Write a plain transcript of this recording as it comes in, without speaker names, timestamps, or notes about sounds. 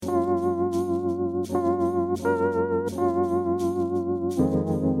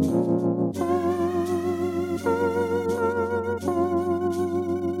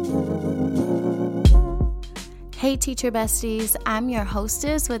Hey teacher besties, I'm your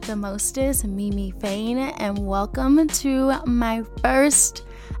hostess with the mostest, Mimi Fain, and welcome to my first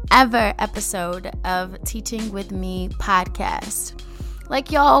ever episode of Teaching with Me podcast.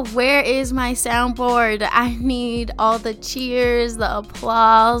 Like y'all, where is my soundboard? I need all the cheers, the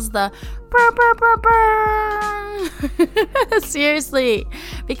applause, the brr, brr, brr, brr. Seriously,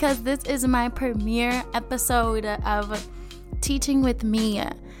 because this is my premiere episode of Teaching with Me.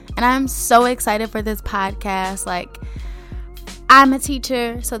 And I'm so excited for this podcast. Like, I'm a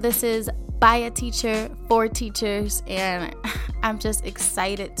teacher, so this is by a teacher for teachers, and I'm just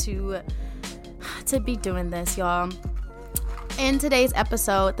excited to be doing this, y'all. In today's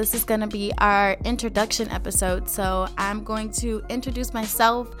episode, this is going to be our introduction episode. So I'm going to introduce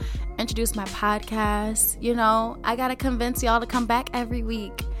myself, introduce my podcast. You know, I got to convince y'all to come back every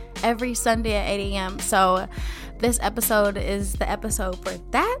week, every Sunday at 8 a.m. So this episode is the episode for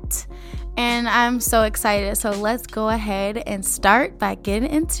that. And I'm so excited. So let's go ahead and start by getting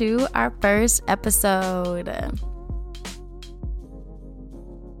into our first episode.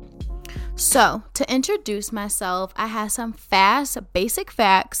 So, to introduce myself, I have some fast, basic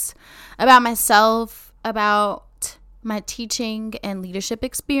facts about myself, about my teaching and leadership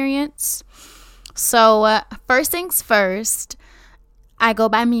experience. So, first things first, I go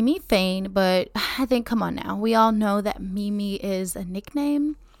by Mimi Fain, but I think, come on now, we all know that Mimi is a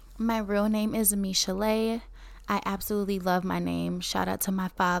nickname. My real name is Michelet. I absolutely love my name. Shout out to my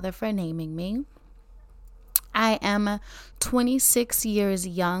father for naming me. I am 26 years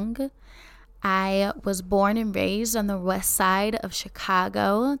young. I was born and raised on the west side of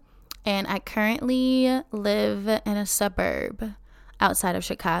Chicago, and I currently live in a suburb outside of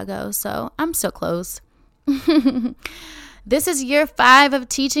Chicago, so I'm so close. This is year 5 of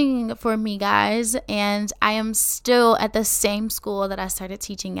teaching for me, guys, and I am still at the same school that I started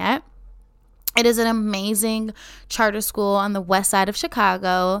teaching at. It is an amazing charter school on the west side of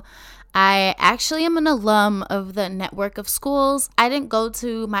Chicago. I actually am an alum of the network of schools. I didn't go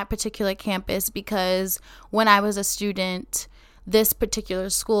to my particular campus because when I was a student, this particular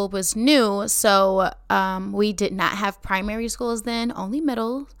school was new. So we did not have primary schools then, only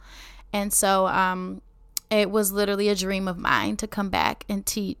middle. And so it was literally a dream of mine to come back and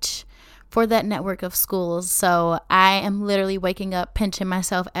teach for that network of schools. So I am literally waking up pinching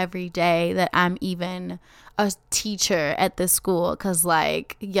myself every day that I'm even a teacher at this school, because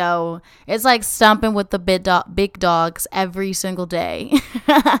like, yo, it's like stomping with the big dogs every single day.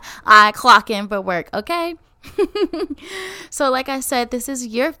 I clock in for work, okay? So like I said, this is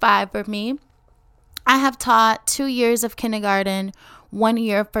year 5 for me. I have taught 2 years of kindergarten, 1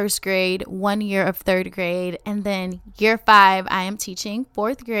 year of first grade, 1 year of third grade, and then year 5, I am teaching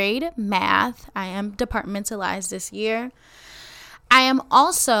 4th grade math. I am departmentalized this year. I am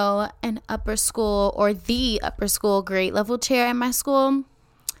also an upper school or the upper school grade level chair in my school.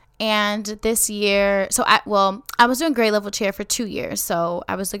 And this year, I was doing grade level chair for 2 years. So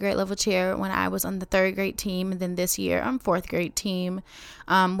I was the grade level chair when I was on the 3rd grade team. And then this year, I'm 4th grade team.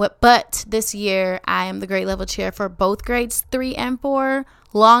 But this year, I am the grade level chair for both grades 3 and 4.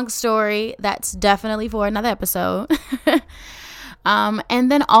 Long story. That's definitely for another episode.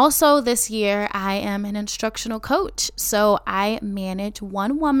 And then also this year, I am an instructional coach. So I manage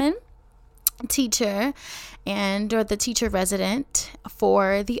one woman teacher or the teacher resident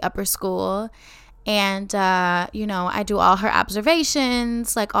for the upper school. And, I do all her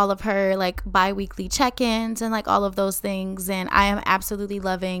observations, like all of her like bi-weekly check-ins and like all of those things. And I am absolutely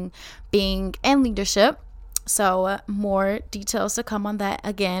loving being in leadership. So more details to come on that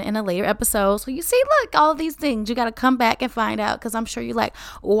again in a later episode. So you see, look, all of these things, you got to come back and find out, because I'm sure you're like,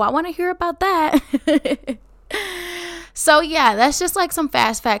 oh, I want to hear about that. So yeah, that's just like some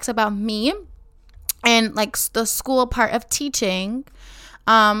fast facts about me and like the school part of teaching.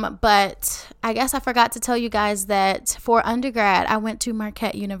 But I guess I forgot to tell you guys that for undergrad, I went to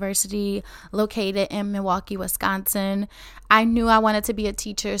Marquette University, located in Milwaukee, Wisconsin. I knew I wanted to be a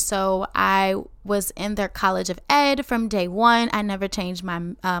teacher, so I was in their College of Ed from day one. I never changed my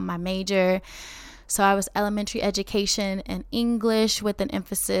major. So I was elementary education and English with an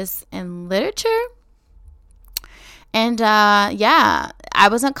emphasis in literature. And I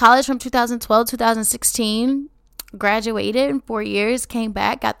was in college from 2012 to 2016. Graduated in 4 years, came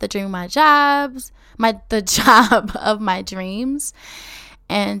back, got the job of my dreams.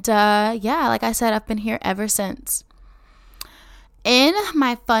 And like I said, I've been here ever since. In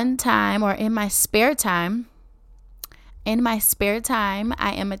my fun time, or in my spare time, I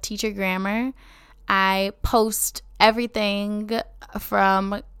am a teacher grammer. I post everything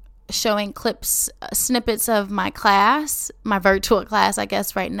from showing clips, snippets of my class, my virtual class, I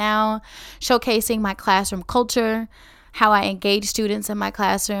guess, right now, showcasing my classroom culture, how I engage students in my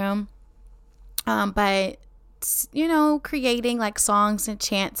classroom, by, creating like songs and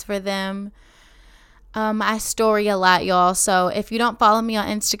chants for them. I story a lot, y'all. So if you don't follow me on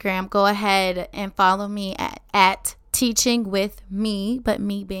Instagram, go ahead and follow me at Teaching with Me, but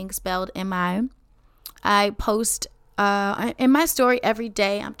me being spelled M-I. I post in my story every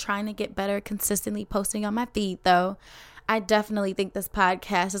day. I'm trying to get better consistently posting on my feed, though. I definitely think this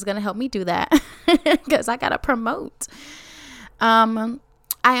podcast is going to help me do that because I got to promote. I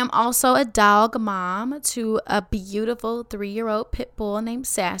am also a dog mom to a beautiful 3-year-old pit bull named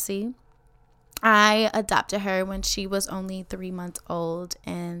Sassy. I adopted her when she was only 3 months old,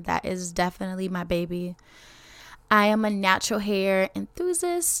 and that is definitely my baby. I am a natural hair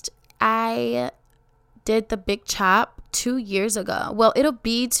enthusiast. I did the big chop 2 years ago. Well, it'll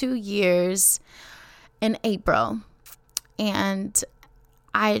be 2 years in April. And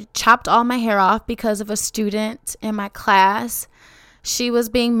I chopped all my hair off because of a student in my class. She was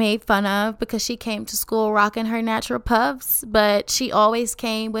being made fun of because she came to school rocking her natural puffs, but she always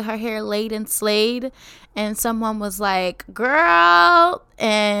came with her hair laid and slayed. And someone was like, girl,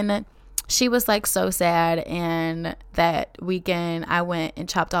 and she was like so sad. And that weekend I went and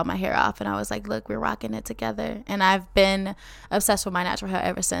chopped all my hair off, and I was like, look, we're rocking it together. And I've been obsessed with my natural hair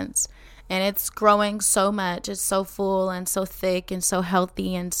ever since. And it's growing so much. It's so full and so thick and so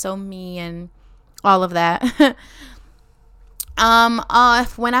healthy and so me and all of that.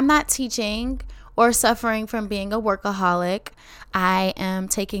 When I'm not teaching or suffering from being a workaholic, I am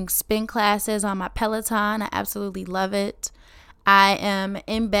taking spin classes on my Peloton. I absolutely love it. I am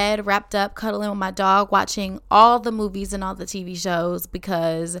in bed, wrapped up, cuddling with my dog, watching all the movies and all the TV shows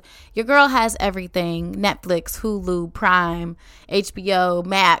because your girl has everything. Netflix, Hulu, Prime, HBO,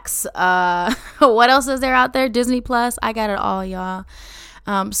 Max. What else is there out there? Disney Plus. I got it all, y'all.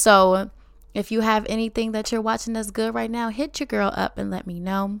 So if you have anything that you're watching that's good right now, hit your girl up and let me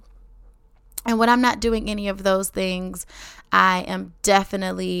know. And when I'm not doing any of those things, I am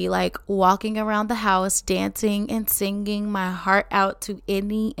definitely like walking around the house, dancing and singing my heart out to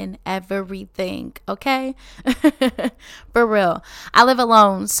any and everything. Okay? For real. I live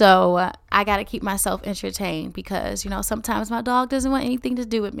alone, so I got to keep myself entertained because, sometimes my dog doesn't want anything to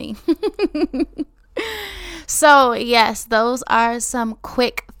do with me. So, yes, those are some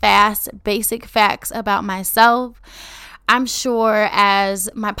quick, fast, basic facts about myself. I'm sure as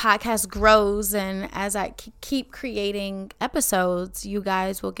my podcast grows and as I keep creating episodes, you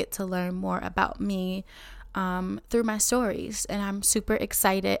guys will get to learn more about me through my stories. And I'm super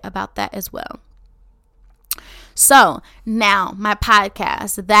excited about that as well. So now my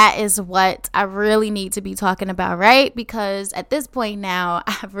podcast, that is what I really need to be talking about, right? Because at this point now,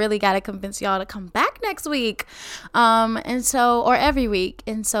 I've really got to convince y'all to come back next week. Or every week.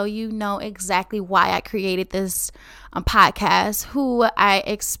 And so you know exactly why I created this podcast, who I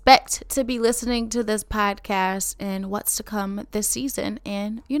expect to be listening to this podcast and what's to come this season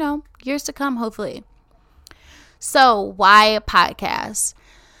and, years to come, hopefully. So why a podcast?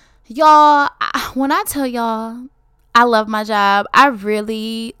 Y'all, when I tell y'all I love my job, I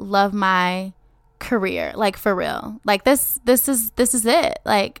really love my career, like for real. Like this is it.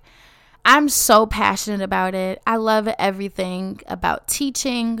 Like I'm so passionate about it. I love everything about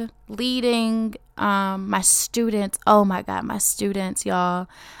teaching, leading, my students. Oh my God, my students, y'all.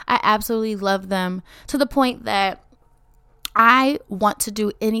 I absolutely love them to the point that I want to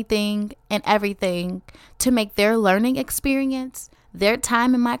do anything and everything to make their learning experience, their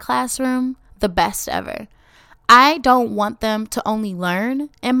time in my classroom, the best ever. I don't want them to only learn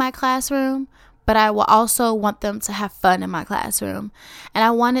in my classroom, but I will also want them to have fun in my classroom. And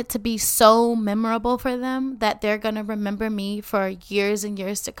I want it to be so memorable for them that they're going to remember me for years and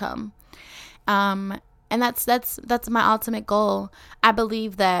years to come. And that's my ultimate goal. I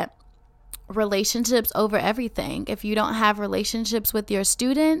believe that relationships over everything. If you don't have relationships with your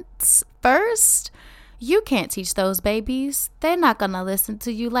students first, you can't teach those babies. They're not going to listen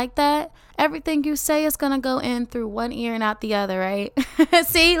to you like that. Everything you say is going to go in through one ear and out the other, right?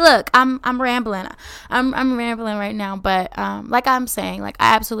 See, look, I'm rambling. I'm rambling right now, but like I'm saying, like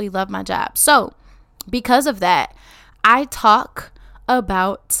I absolutely love my job. So, because of that, I talk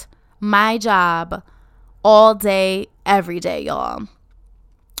about my job all day, every day, y'all.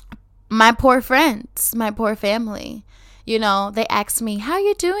 My poor friends, my poor family, they ask me, how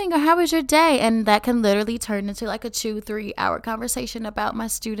you doing or how was your day? And that can literally turn into like a 2-3 hour conversation about my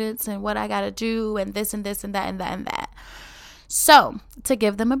students and what I got to do and this and this and that and that and that. So to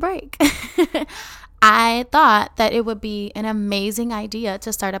give them a break, I thought that it would be an amazing idea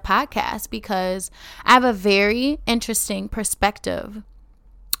to start a podcast because I have a very interesting perspective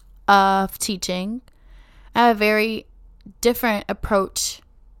of teaching. I have a very different approach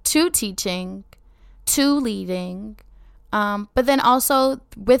to teaching, to leading, but then also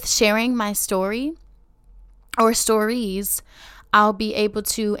with sharing my story or stories, I'll be able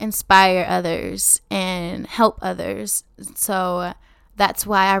to inspire others and help others. So that's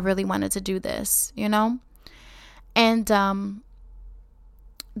why I really wanted to do this, And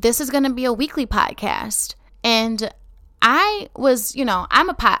this is going to be a weekly podcast. And I was,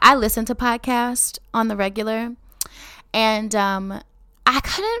 I listen to podcasts on the regular. And I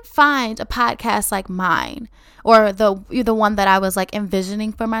couldn't find a podcast like mine or the one that I was like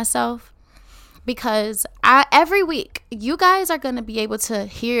envisioning for myself. Because every week, you guys are going to be able to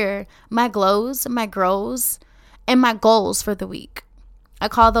hear my glows, my grows, and my goals for the week. I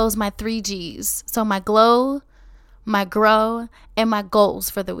call those my 3 Gs. So my glow, my grow, and my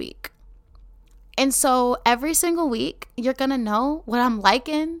goals for the week. And so every single week, you're going to know what I'm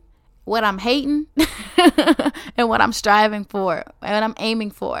liking, what I'm hating, and what I'm striving for, and what I'm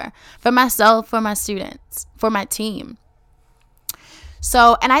aiming for myself, for my students, for my team.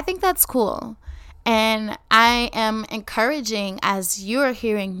 So, and I think that's cool. And I am encouraging, as you're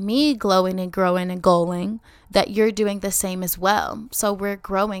hearing me glowing and growing and goaling, that you're doing the same as well. So we're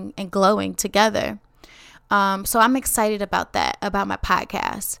growing and glowing together. So I'm excited about that, about my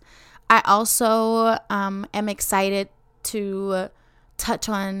podcast. I also am excited to touch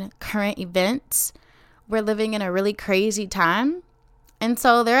on current events. We're living in a really crazy time. And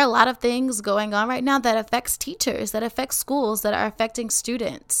so there are a lot of things going on right now that affects teachers, that affect schools, that are affecting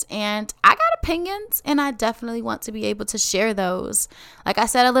students. And I got opinions, and I definitely want to be able to share those. Like I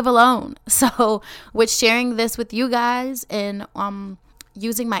said, I live alone. So with sharing this with you guys and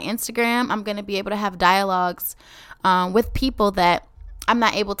using my Instagram, I'm going to be able to have dialogues with people that I'm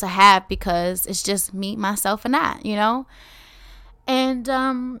not able to have because it's just me, myself, and I, And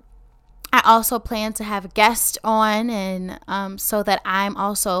I also plan to have guests on, and so that I'm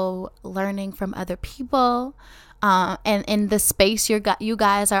also learning from other people. And in the space, you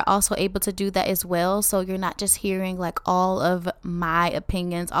guys are also able to do that as well. So you're not just hearing like all of my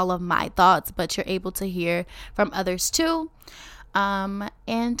opinions, all of my thoughts, but you're able to hear from others too.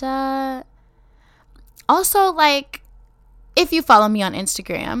 And also, like, if you follow me on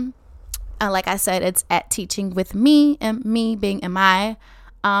Instagram, like I said, it's at Teaching with Me, and me being MI.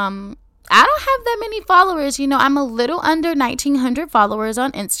 I don't have that many followers. I'm a little under 1,900 followers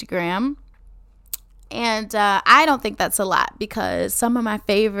on Instagram. And I don't think that's a lot because some of my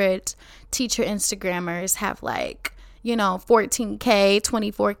favorite teacher Instagrammers have like, 14K,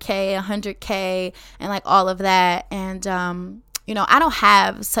 24K, 100K, and like all of that. And, I don't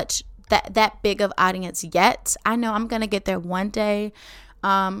have such that big of audience yet. I know I'm going to get there one day.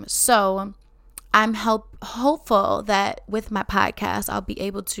 So I'm hopeful that with my podcast, I'll be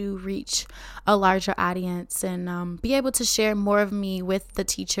able to reach a larger audience and be able to share more of me with the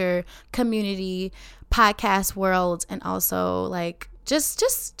teacher community, podcast world, and also like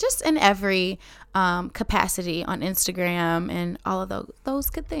just in every capacity on Instagram and all of those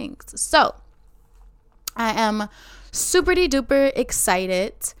good things. So I am super duper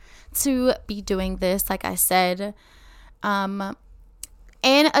excited to be doing this. Like I said,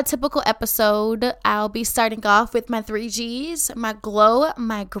 in a typical episode, I'll be starting off with my 3 Gs, my glow,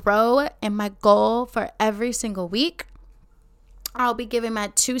 my grow, and my goal for every single week. I'll be giving my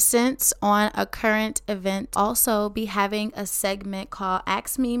 2 cents on a current event. Also be having a segment called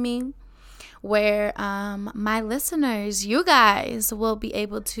Ask Mimi, where my listeners, you guys, will be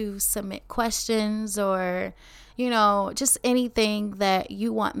able to submit questions or, just anything that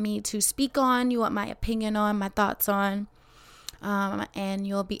you want me to speak on, you want my opinion on, my thoughts on. And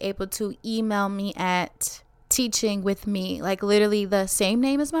you'll be able to email me at Teaching with Me. Like literally the same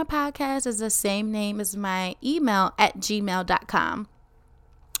name as my podcast is the same name as my email at gmail.com.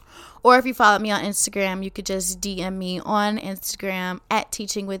 Or if you follow me on Instagram, you could just DM me on Instagram at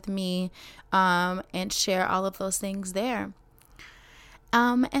Teaching with Me and share all of those things there.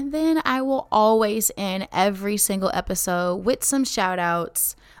 And then I will always end every single episode with some shout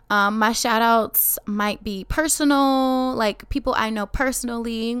outs. My shout outs might be personal, like people I know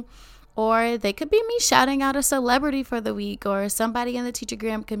personally, or they could be me shouting out a celebrity for the week or somebody in the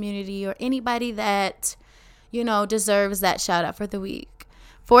Teachergram community or anybody that, deserves that shout out for the week.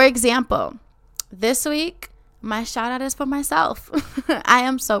 For example, this week, my shout out is for myself. I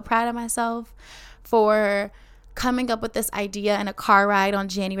am so proud of myself for coming up with this idea in a car ride on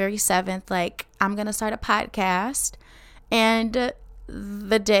January 7th. Like, I'm going to start a podcast. And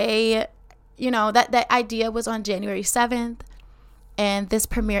the day, that idea was on January 7th, and this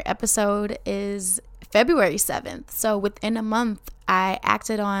premiere episode is February 7th. So within a month, I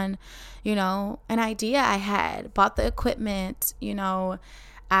acted on, an idea I had, bought the equipment,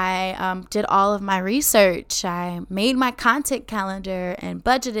 I did all of my research. I made my content calendar and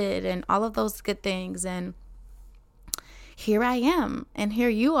budgeted and all of those good things. And here I am, and here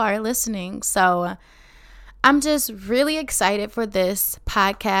you are listening. So I'm just really excited for this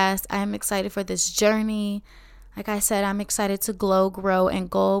podcast. I'm excited for this journey. Like I said, I'm excited to glow, grow, and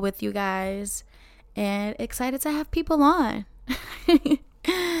goal with you guys, and excited to have people on.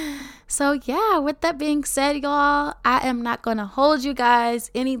 So yeah, with that being said, y'all, I am not going to hold you guys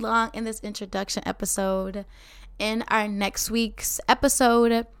any long in this introduction episode. In our next week's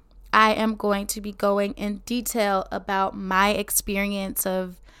episode, I am going to be going in detail about my experience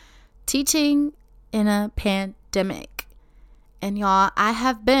of teaching in a pandemic. And y'all, I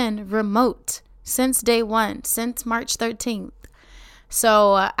have been remote since day one, since March 13th.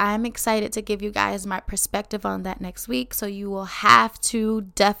 So I'm excited to give you guys my perspective on that next week. So you will have to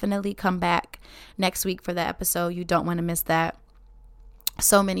definitely come back next week for that episode. You don't want to miss that.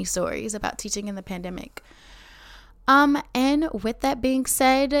 So many stories about teaching in the pandemic. And with that being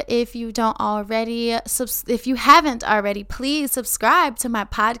said, if you haven't already, please subscribe to my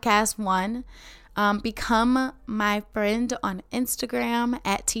podcast one. Become my friend on Instagram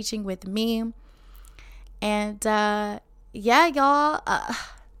at Teaching With Me. And yeah, y'all,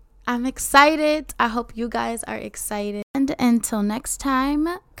 I'm excited. I hope you guys are excited. And until next time,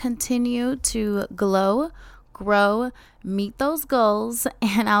 continue to glow, grow, meet those goals,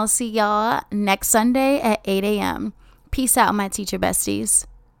 and I'll see y'all next Sunday at 8 a.m. Peace out, my teacher besties.